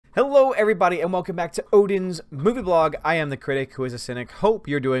Hello everybody and welcome back to Odin's Movie Blog. I am the critic who is a cynic. Hope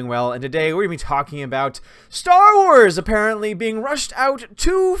you're doing well, and today we're going to be talking about Star Wars apparently being rushed out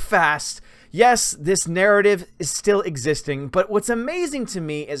too fast. Yes, this narrative is still existing, but what's amazing to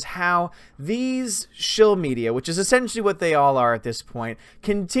me is how these shill media, which is essentially what they all are at this point,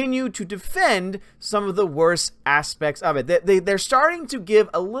 continue to defend some of the worst aspects of it. They're starting to give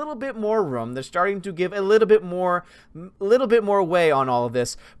a little bit more room. They're starting to give a little bit more way on all of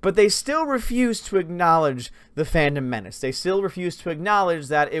this, but they still refuse to acknowledge the fandom menace. They still refuse to acknowledge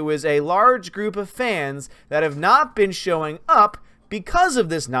that it was a large group of fans that have not been showing up because of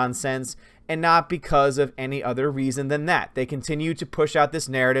this nonsense, and not because of any other reason than that. They continue to push out this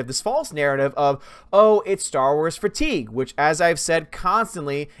narrative, this false narrative of, oh, it's Star Wars fatigue, which, as I've said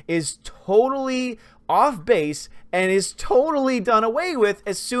constantly, is totally off base and is totally done away with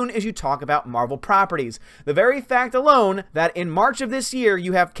as soon as you talk about Marvel properties. The very fact alone that in March of this year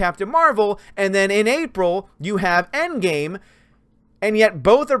you have Captain Marvel, and then in April you have Endgame, and yet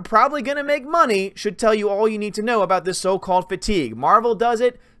both are probably going to make money, should tell you all you need to know about this so-called fatigue. Marvel does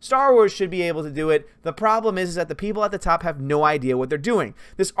it, Star Wars should be able to do it. The problem is that the people at the top have no idea what they're doing.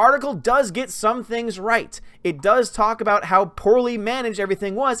 This article does get some things right. It does talk about how poorly managed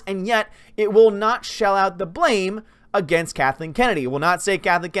everything was, and yet it will not shell out the blame against Kathleen Kennedy. It will not say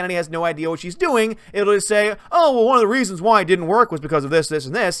Kathleen Kennedy has no idea what she's doing. It'll just say, oh, well, one of the reasons why it didn't work was because of this, this,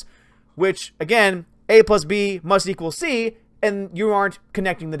 and this, which, again, A plus B must equal C, and you aren't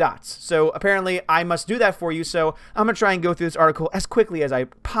connecting the dots. So apparently I must do that for you, so I'm going to try and go through this article as quickly as I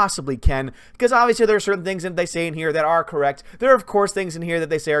possibly can, because obviously there are certain things that they say in here that are correct. There are, of course, things in here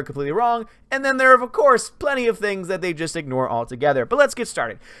that they say are completely wrong, and then there are, of course, plenty of things that they just ignore altogether. But let's get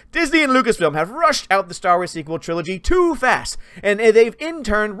started. Disney and Lucasfilm have rushed out the Star Wars sequel trilogy too fast, and they've in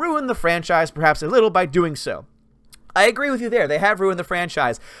turn ruined the franchise perhaps a little by doing so. I agree with you there. They have ruined the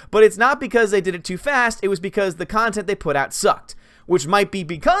franchise, but it's not because they did it too fast. It was because the content they put out sucked, which might be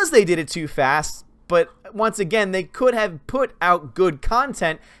because they did it too fast. But once again, they could have put out good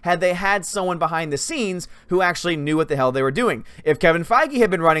content had they had someone behind the scenes who actually knew what the hell they were doing. If Kevin Feige had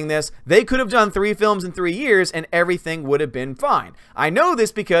been running this, they could have done 3 films in 3 years and everything would have been fine. I know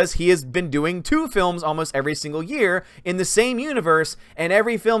this because he has been doing 2 films almost every single year in the same universe, and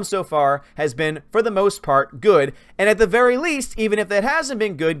every film so far has been, for the most part, good. And at the very least, even if that hasn't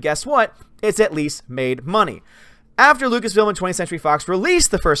been good, guess what? It's at least made money. After Lucasfilm and 20th Century Fox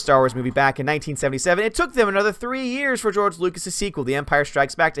released the first Star Wars movie back in 1977, it took them another 3 years for George Lucas' sequel, The Empire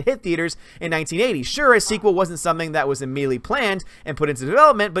Strikes Back, to hit theaters in 1980. Sure, a sequel wasn't something that was immediately planned and put into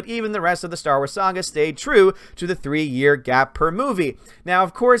development, but even the rest of the Star Wars saga stayed true to the 3-year gap per movie. Now,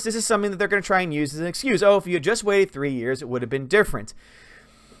 of course, this is something that they're going to try and use as an excuse. Oh, if you had just waited 3 years, it would have been different.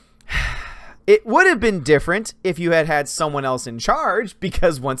 It would have been different if you had had someone else in charge,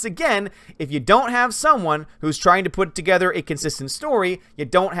 because once again, if you don't have someone who's trying to put together a consistent story, you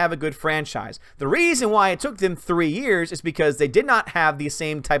don't have a good franchise. The reason why it took them 3 years is because they did not have the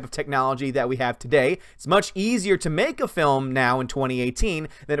same type of technology that we have today. It's much easier to make a film now in 2018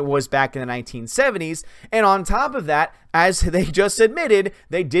 than it was back in the 1970s, and on top of that, as they just admitted,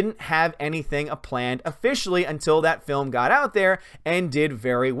 they didn't have anything planned officially until that film got out there and did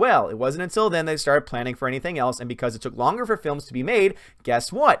very well. It wasn't until then they started planning for anything else, and because it took longer for films to be made,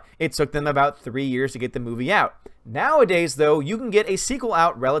 guess what? It took them about 3 years to get the movie out. Nowadays, though, you can get a sequel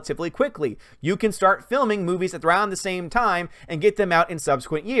out relatively quickly. You can start filming movies at around the same time and get them out in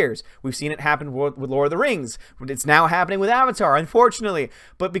subsequent years. We've seen it happen with Lord of the Rings. It's now happening with Avatar, unfortunately.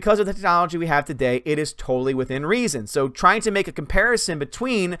 But because of the technology we have today, it is totally within reason. So trying to make a comparison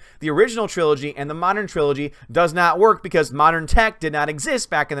between the original trilogy and the modern trilogy does not work, because modern tech did not exist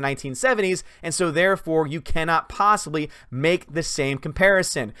back in the 1970s, and so therefore you cannot possibly make the same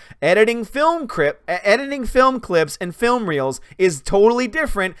comparison. Editing film clips and film reels is totally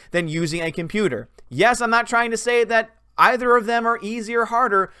different than using a computer. Yes, I'm not trying to say that either of them are easy or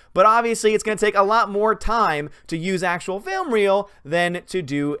harder, but obviously it's going to take a lot more time to use actual film reel than to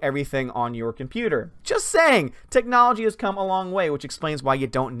do everything on your computer. Just saying, technology has come a long way, which explains why you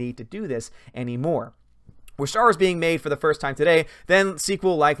don't need to do this anymore. With Star Wars being made for the first time today, then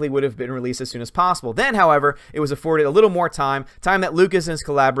sequel likely would have been released as soon as possible. Then, however, it was afforded a little more time that Lucas and his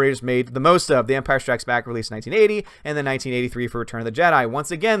collaborators made the most of. The Empire Strikes Back released in 1980, and then 1983 for Return of the Jedi. Once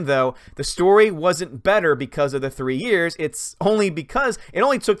again, though, the story wasn't better because of the 3 years. It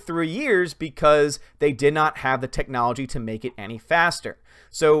only took 3 years because they did not have the technology to make it any faster.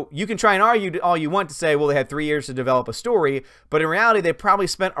 So you can try and argue all you want to say, well, they had 3 years to develop a story, but in reality, they probably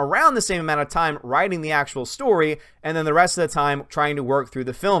spent around the same amount of time writing the actual story, and then the rest of the time trying to work through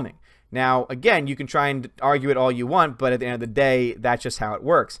the filming. Now, again, you can try and argue it all you want, but at the end of the day, that's just how it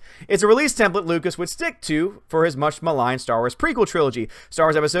works. It's a release template Lucas would stick to for his much maligned Star Wars prequel trilogy. Star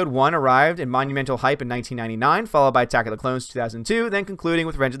Wars Episode 1 arrived in monumental hype in 1999, followed by Attack of the Clones 2002, then concluding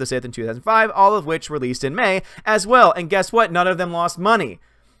with Revenge of the Sith in 2005, all of which released in May as well. And guess what? None of them lost money.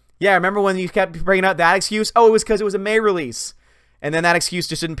 Yeah, remember when you kept bringing out that excuse? Oh, it was because it was a May release. And then that excuse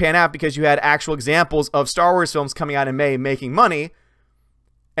just didn't pan out because you had actual examples of Star Wars films coming out in May making money.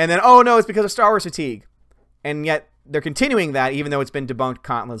 And then, oh no, it's because of Star Wars fatigue. And yet, they're continuing that even though it's been debunked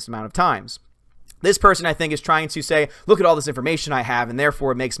countless amount of times. This person, I think, is trying to say, look at all this information I have, and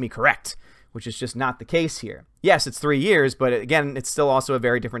therefore it makes me correct. Which is just not the case here. Yes, it's 3 years, but again, it's still also a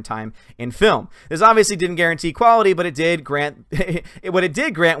very different time in film. This obviously didn't guarantee quality, but it did grant, what it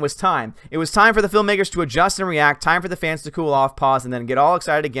did grant was time. It was time for the filmmakers to adjust and react, time for the fans to cool off, pause, and then get all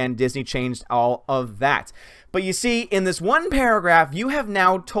excited again. Disney changed all of that. But you see, in this one paragraph, you have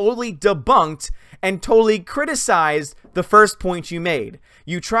now totally debunked and totally criticized the first point you made.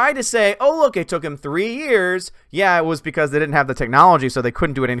 You tried to say, oh, look, it took them 3 years. Yeah, it was because they didn't have the technology, so they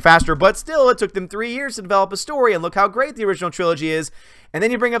couldn't do it any faster. But still, it took them 3 years to develop a story, and look how great the original trilogy is. And then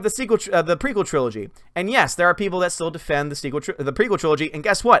you bring up the prequel trilogy. And yes, there are people that still defend the prequel trilogy. And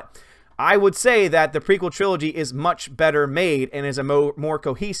guess what? I would say that the prequel trilogy is much better made and is a more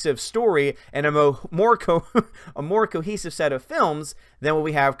cohesive story and a more cohesive set of films than what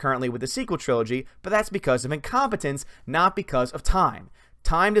we have currently with the sequel trilogy, but that's because of incompetence, not because of time.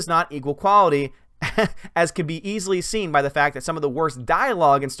 Time does not equal quality, as can be easily seen by the fact that some of the worst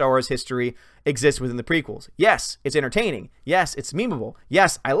dialogue in Star Wars history exists within the prequels. Yes, it's entertaining. Yes, it's memeable.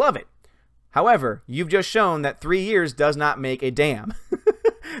 Yes, I love it. However, you've just shown that 3 years does not make a damn.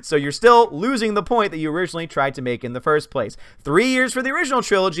 So you're still losing the point that you originally tried to make in the first place. 3 years for the original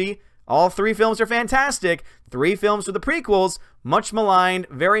trilogy. All 3 films are fantastic. 3 films for the prequels, much maligned,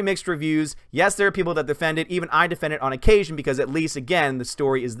 very mixed reviews. Yes, there are people that defend it. Even I defend it on occasion because at least, again, the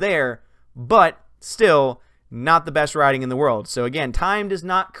story is there. But still, not the best writing in the world. So again, time does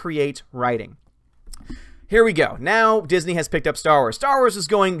not create writing. Here we go. Now Disney has picked up Star Wars. Star Wars was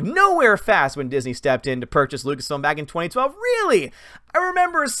going nowhere fast when Disney stepped in to purchase Lucasfilm back in 2012. Really? I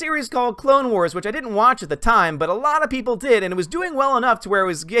remember a series called Clone Wars, which I didn't watch at the time, but a lot of people did, and it was doing well enough to where it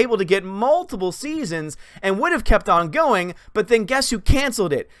was able to get multiple seasons and would have kept on going, but then guess who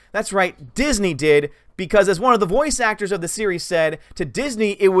canceled it? That's right, Disney did, because as one of the voice actors of the series said, to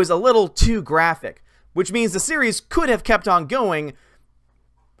Disney it was a little too graphic, which means the series could have kept on going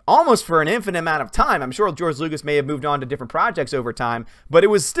almost for an infinite amount of time. I'm sure George Lucas may have moved on to different projects over time, but it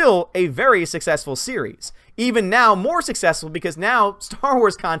was still a very successful series. Even now, more successful because now Star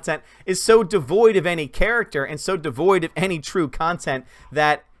Wars content is so devoid of any character and so devoid of any true content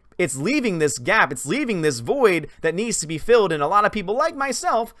that it's leaving this gap, it's leaving this void that needs to be filled, and a lot of people like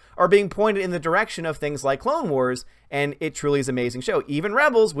myself are being pointed in the direction of things like Clone Wars, and it truly is an amazing show. Even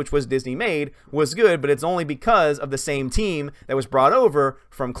Rebels, which was Disney made, was good, but it's only because of the same team that was brought over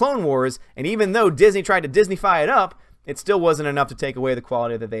from Clone Wars, and even though Disney tried to Disney-fy it up, it still wasn't enough to take away the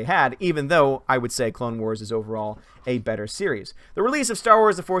quality that they had, even though I would say Clone Wars is overall a better series. The release of Star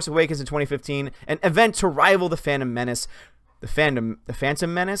Wars The Force Awakens in 2015, an event to rival The Phantom Menace, The Phantom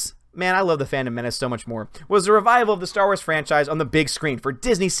Menace? Man, I love The Phantom Menace so much more. Was the revival of the Star Wars franchise on the big screen for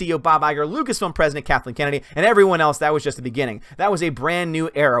Disney CEO Bob Iger, Lucasfilm President Kathleen Kennedy, and everyone else. That was just the beginning. That was a brand new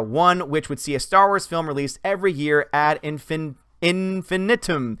era, one which would see a Star Wars film released every year ad infinitum. I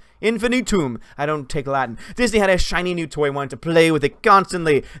don't take Latin. Disney had a shiny new toy, wanted to play with it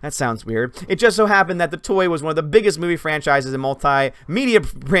constantly. That sounds weird. It just so happened that the toy was one of the biggest movie franchises and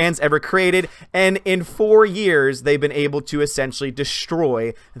multimedia brands ever created, and in 4 years, they've been able to essentially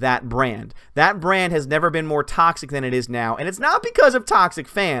destroy that brand. That brand has never been more toxic than it is now, and it's not because of toxic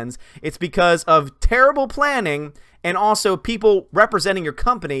fans. It's because of terrible planning and also people representing your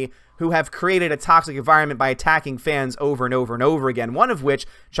company who have created a toxic environment by attacking fans over and over and over again. One of which,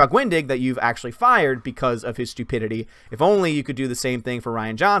 Chuck Wendig, that you've actually fired because of his stupidity. If only you could do the same thing for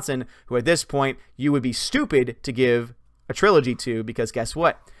Rian Johnson, who at this point you would be stupid to give a trilogy to, because guess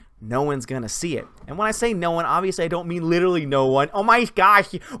what? No one's gonna see it. And when I say no one, obviously I don't mean literally no one. Oh my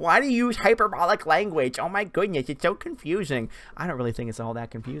gosh, why do you use hyperbolic language? Oh my goodness, it's so confusing. I don't really think it's all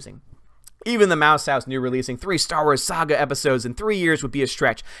that confusing. Even the Mouse House knew releasing 3 Star Wars saga episodes in 3 years would be a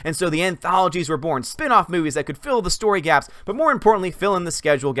stretch, and so the anthologies were born, spin-off movies that could fill the story gaps, but more importantly, fill in the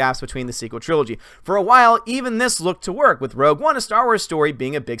schedule gaps between the sequel trilogy. For a while, even this looked to work, with Rogue One, a Star Wars story,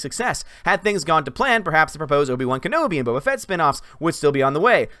 being a big success. Had things gone to plan, perhaps the proposed Obi-Wan Kenobi and Boba Fett spin-offs would still be on the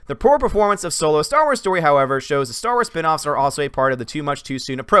way. The poor performance of Solo: Star Wars Story, however, shows the Star Wars spin-offs are also a part of the too much too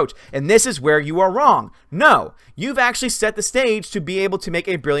soon approach, and this is where you are wrong. No, you've actually set the stage to be able to make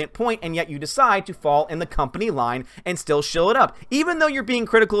a brilliant point, and yet you decide to fall in the company line and still shill it up. Even though you're being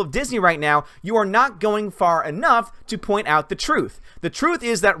critical of Disney right now, you are not going far enough to point out the truth. The truth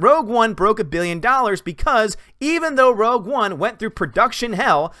is that Rogue One broke $1 billion because even though Rogue One went through production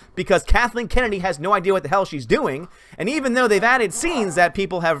hell because Kathleen Kennedy has no idea what the hell she's doing, and even though they've added scenes that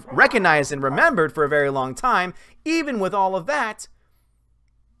people have recognized and remembered for a very long time, even with all of that,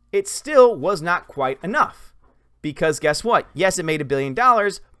 it still was not quite enough. Because guess what? Yes, it made $1 billion,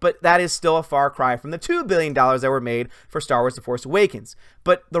 but that is still a far cry from the $2 billion that were made for Star Wars: The Force Awakens.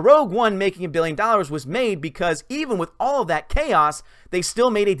 But the Rogue One making $1 billion was made because even with all of that chaos, they still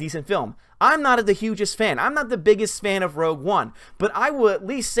made a decent film. I'm not the hugest fan. I'm not the biggest fan of Rogue One, but I will at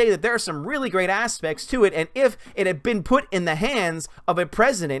least say that there are some really great aspects to it, and if it had been put in the hands of a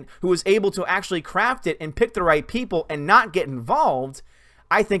president who was able to actually craft it and pick the right people and not get involved,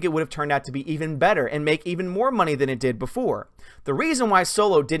 I think it would have turned out to be even better and make even more money than it did before. The reason why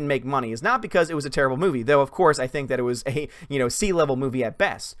Solo didn't make money is not because it was a terrible movie, though of course I think that it was a, C-level movie at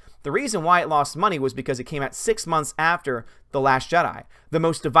best. The reason why it lost money was because it came out 6 months after The Last Jedi, the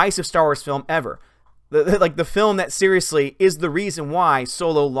most divisive Star Wars film ever. The film that seriously is the reason why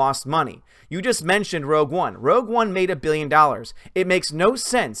Solo lost money. You just mentioned Rogue One. Rogue One made $1 billion. It makes no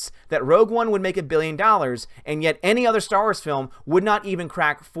sense that Rogue One would make $1 billion, and yet any other Star Wars film would not even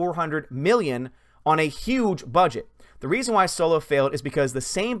crack $400 million on a huge budget. The reason why Solo failed is because the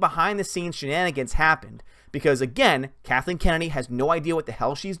same behind-the-scenes shenanigans happened. Because again, Kathleen Kennedy has no idea what the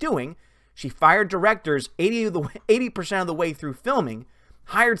hell she's doing. She fired directors 80% of the way through filming,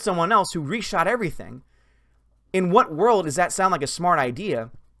 hired someone else who reshot everything. In what world does that sound like a smart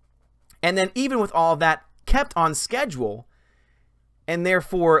idea? And then even with all of that, kept on schedule and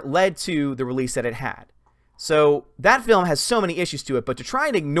therefore led to the release that it had. So that film has so many issues to it, but to try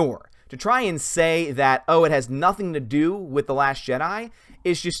and ignore, to try and say that, oh, it has nothing to do with The Last Jedi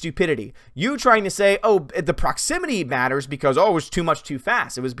is just stupidity. You trying to say, oh, the proximity matters because, oh, it was too much too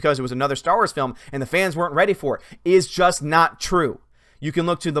fast. It was because it was another Star Wars film and the fans weren't ready for it, is just not true. You can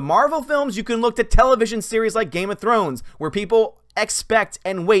look to the Marvel films, you can look to television series like Game of Thrones, where people expect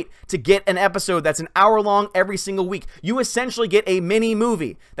and wait to get an episode that's an hour long every single week. You essentially get a mini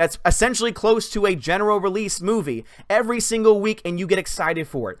movie that's essentially close to a general release movie every single week, and you get excited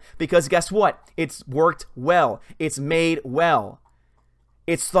for it. Because guess what? It's worked well. It's made well.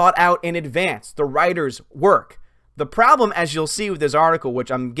 It's thought out in advance. The writers work. The problem, as you'll see with this article,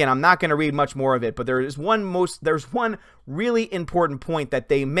 which I'm not going to read much more of it, but there's one really important point that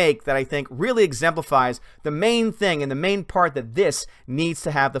they make that I think really exemplifies the main thing and the main part that this needs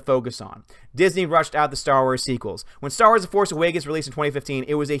to have the focus on. Disney rushed out the Star Wars sequels. When Star Wars: The Force Awakens released in 2015,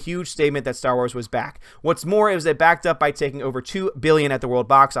 it was a huge statement that Star Wars was back. What's more, it was backed up by taking over $2 billion at the world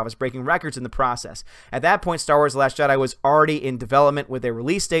box office, breaking records in the process. At that point, Star Wars: The Last Jedi was already in development with a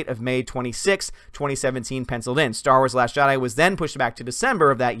release date of May 26, 2017 penciled in. Star Wars: The Last Jedi was then pushed back to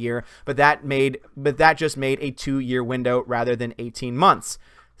December of that year, but that just made a 2-year window rather than 18 months.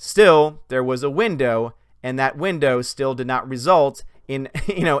 Still, there was a window, and that window still did not result in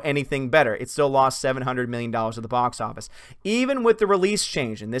anything better. It still lost $700 million at the box office. Even with the release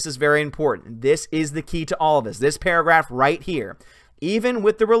change, and this is very important, this is the key to all of this paragraph right here. Even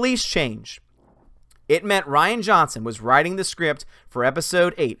with the release change, it meant Rian Johnson was writing the script for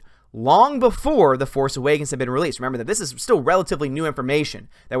Episode 8 long before The Force Awakens had been released. Remember that this is still relatively new information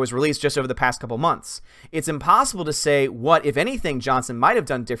that was released just over the past couple months. It's impossible to say what, if anything, Johnson might have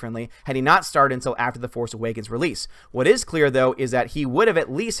done differently had he not started until after The Force Awakens release. What is clear, though, is that he would have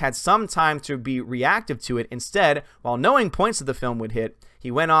at least had some time to be reactive to it. Instead, while knowing points of the film would hit, he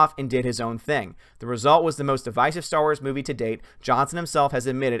went off and did his own thing. The result was the most divisive Star Wars movie to date. Johnson himself has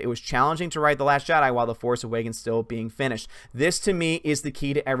admitted it was challenging to write The Last Jedi while The Force Awakens still being finished. This, to me, is the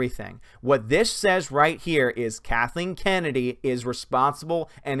key to everything. What this says right here is Kathleen Kennedy is responsible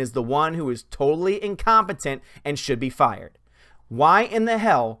and is the one who is totally incompetent and should be fired. Why in the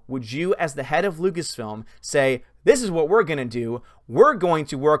hell would you, as the head of Lucasfilm, say, this is what we're going to do, we're going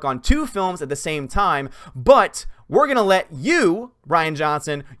to work on 2 films at the same time, but we're going to let you, Rian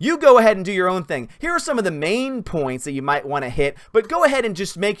Johnson, you go ahead and do your own thing. Here are some of the main points that you might want to hit, but go ahead and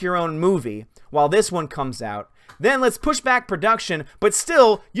just make your own movie while this one comes out. Then let's push back production, but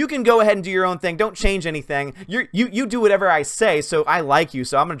still, you can go ahead and do your own thing. Don't change anything. You do whatever I say, so I like you,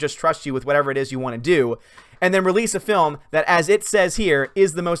 so I'm going to just trust you with whatever it is you want to do. And then release a film that, as it says here,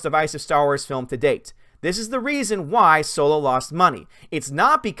 is the most divisive Star Wars film to date. This is the reason why Solo lost money. It's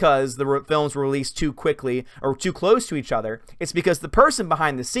not because the films were released too quickly or too close to each other. It's because the person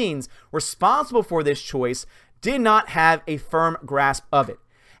behind the scenes responsible for this choice did not have a firm grasp of it.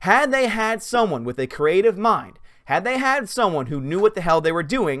 Had they had someone with a creative mind, had they had someone who knew what the hell they were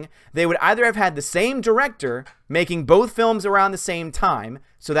doing, they would either have had the same director making both films around the same time,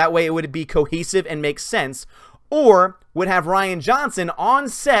 so that way it would be cohesive and make sense, or would have Rian Johnson on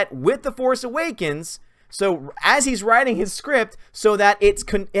set with The Force Awakens, so as he's writing his script, so that it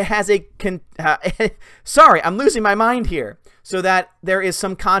has a sorry, I'm losing my mind here, so that there is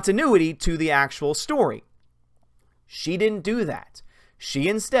some continuity to the actual story. She didn't do that. She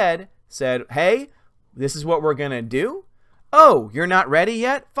instead said, hey, this is what we're going to do. Oh, you're not ready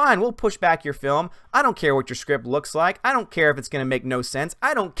yet? Fine, we'll push back your film. I don't care what your script looks like. I don't care if it's going to make no sense.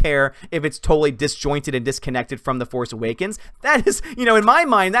 I don't care if it's totally disjointed and disconnected from The Force Awakens. That is, you know, in my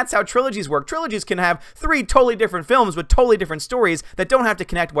mind, that's how trilogies work. Trilogies can have 3 totally different films with totally different stories that don't have to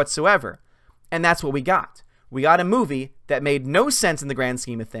connect whatsoever. And that's what we got. We got a movie that made no sense in the grand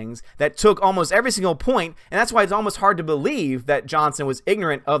scheme of things, that took almost every single point, and that's why it's almost hard to believe that Johnson was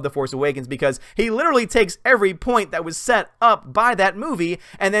ignorant of The Force Awakens, because he literally takes every point that was set up by that movie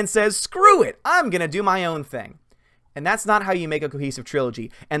and then says, screw it, I'm going to do my own thing. And that's not how you make a cohesive trilogy.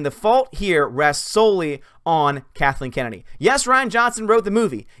 And the fault here rests solely on Kathleen Kennedy. Yes, Rian Johnson wrote the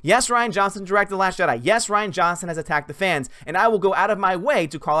movie. Yes, Rian Johnson directed The Last Jedi. Yes, Rian Johnson has attacked the fans. And I will go out of my way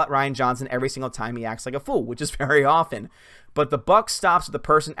to call out Rian Johnson every single time he acts like a fool, which is very often. But the buck stops with the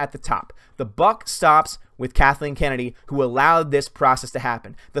person at the top. The buck stops with Kathleen Kennedy, who allowed this process to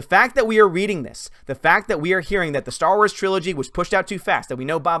happen. The fact that we are reading this, the fact that we are hearing that the Star Wars trilogy was pushed out too fast, that we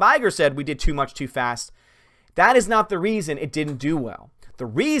know Bob Iger said we did too much too fast, that is not the reason it didn't do well. The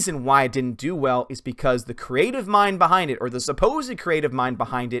reason why it didn't do well is because the creative mind behind it, or the supposed creative mind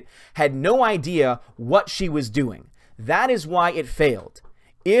behind it, had no idea what she was doing. That is why it failed.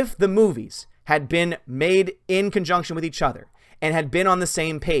 If the movies had been made in conjunction with each other and had been on the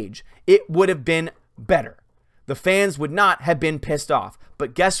same page, it would have been better. The fans would not have been pissed off.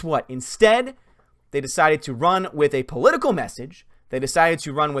 But guess what? Instead, they decided to run with a political message. They decided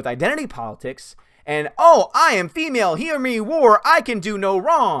to run with identity politics. And, oh, I am female, hear me roar, I can do no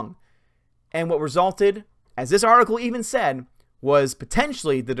wrong. And what resulted, as this article even said, was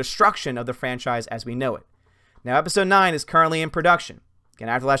potentially the destruction of the franchise as we know it. Now, Episode 9 is currently in production. Again,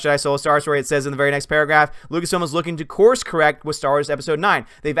 after Last Jedi Solo Star Story, it says in the very next paragraph, Lucasfilm is looking to course correct with Star Wars Episode 9.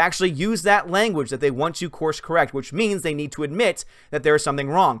 They've actually used that language, that they want to course correct, which means they need to admit that there is something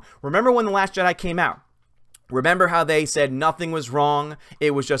wrong. Remember when The Last Jedi came out? Remember how they said nothing was wrong?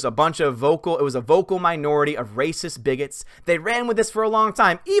 It was just a bunch of it was a vocal minority of racist bigots. They ran with this for a long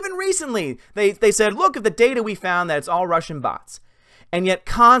time. Even recently, they said, look at the data we found that it's all Russian bots. And yet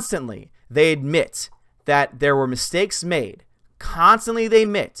constantly they admit that there were mistakes made. Constantly they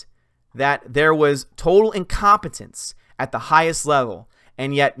admit that there was total incompetence at the highest level.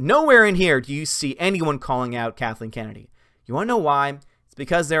 And yet nowhere in here do you see anyone calling out Kathleen Kennedy. You want to know why? It's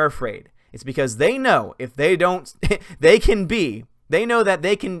because they're afraid. It's because they know if they don't, they know that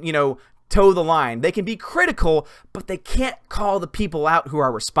they can, you know, toe the line. They can be critical, but they can't call the people out who are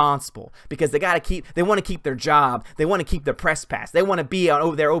responsible because they want to keep their job. They want to keep their press pass. They want to be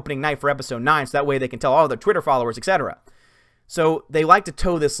on their opening night for Episode 9 so that way they can tell all their Twitter followers, etc. So they like to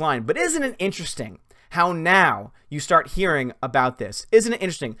toe this line. But isn't it interesting how now you start hearing about this? Isn't it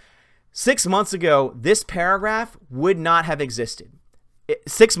interesting? 6 months ago, this paragraph would not have existed.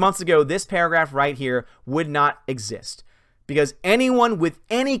 6 months ago, this paragraph right here would not exist because anyone with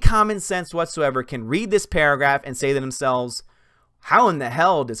any common sense whatsoever can read this paragraph and say to themselves, how in the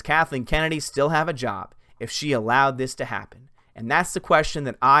hell does Kathleen Kennedy still have a job if she allowed this to happen? And that's the question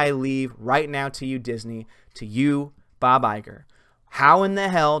that I leave right now to you, Disney, to you, Bob Iger. How in the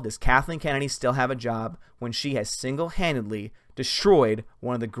hell does Kathleen Kennedy still have a job when she has single-handedly destroyed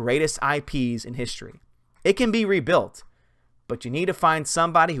one of the greatest IPs in history? It can be rebuilt. But you need to find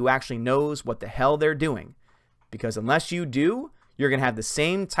somebody who actually knows what the hell they're doing. Because unless you do, you're going to have the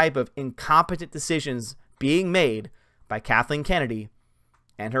same type of incompetent decisions being made by Kathleen Kennedy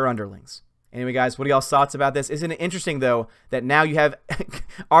and her underlings. Anyway, guys, what are y'all's thoughts about this? Isn't it interesting, though, that now you have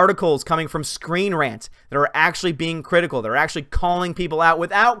articles coming from Screen Rant that are actually being critical. They're actually calling people out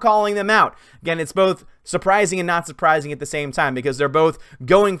without calling them out. Again, it's both surprising and not surprising at the same time because they're both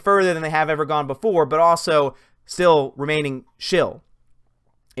going further than they have ever gone before, but also still remaining shill.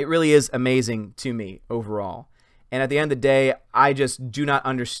 It really is amazing to me overall. And at the end of the day, I just do not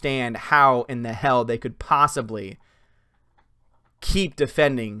understand how in the hell they could possibly keep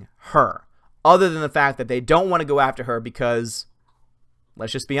defending her, other than the fact that they don't want to go after her because,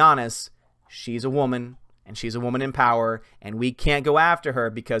 let's just be honest, she's a woman, and she's a woman in power, and we can't go after her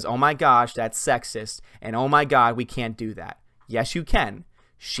because, oh my gosh, that's sexist, and oh my god, we can't do that. Yes, you can.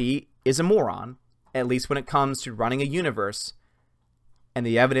 She is a moron, at least when it comes to running a universe, and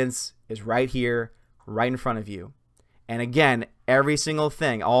the evidence is right here, right in front of you. And again, every single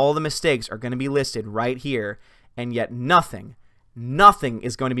thing, all the mistakes are going to be listed right here, and yet nothing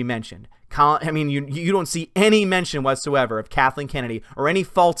is going to be mentioned. I mean, you don't see any mention whatsoever of Kathleen Kennedy or any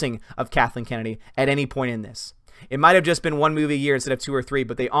faulting of Kathleen Kennedy at any point in this. It might have just been one movie a year instead of 2 or 3,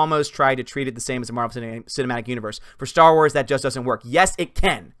 but they almost tried to treat it the same as the Marvel Cinematic Universe. For Star Wars, that just doesn't work. Yes, it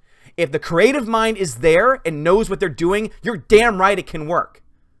can. If the creative mind is there and knows what they're doing, you're damn right it can work.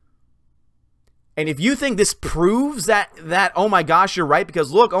 And if you think this proves that oh my gosh, you're right,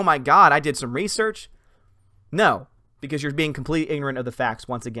 because look, oh my god, I did some research. No. Because you're being completely ignorant of the facts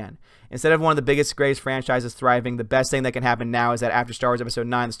once again. Instead of one of the biggest, greatest franchises thriving, the best thing that can happen now is that after Star Wars Episode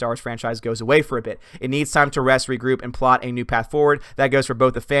 9, the Star Wars franchise goes away for a bit. It needs time to rest, regroup, and plot a new path forward. That goes for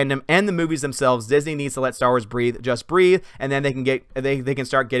both the fandom and the movies themselves. Disney needs to let Star Wars breathe, just breathe, and then they can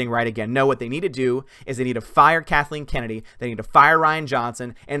start getting right again. No, what they need to do is they need to fire Kathleen Kennedy, they need to fire Rian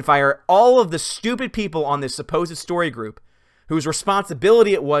Johnson, and fire all of the stupid people on this supposed story group whose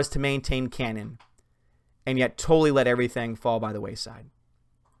responsibility it was to maintain canon, and yet totally let everything fall by the wayside.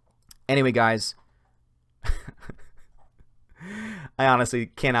 Anyway, guys, I honestly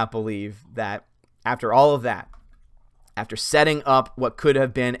cannot believe that after all of that, after setting up what could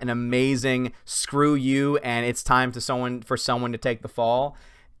have been an amazing screw you and it's time for someone to take the fall,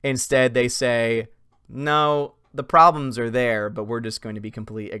 instead they say, no, the problems are there, but we're just going to be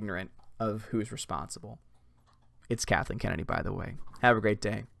completely ignorant of who's responsible. It's Kathleen Kennedy, by the way. Have a great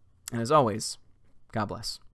day. And as always, God bless.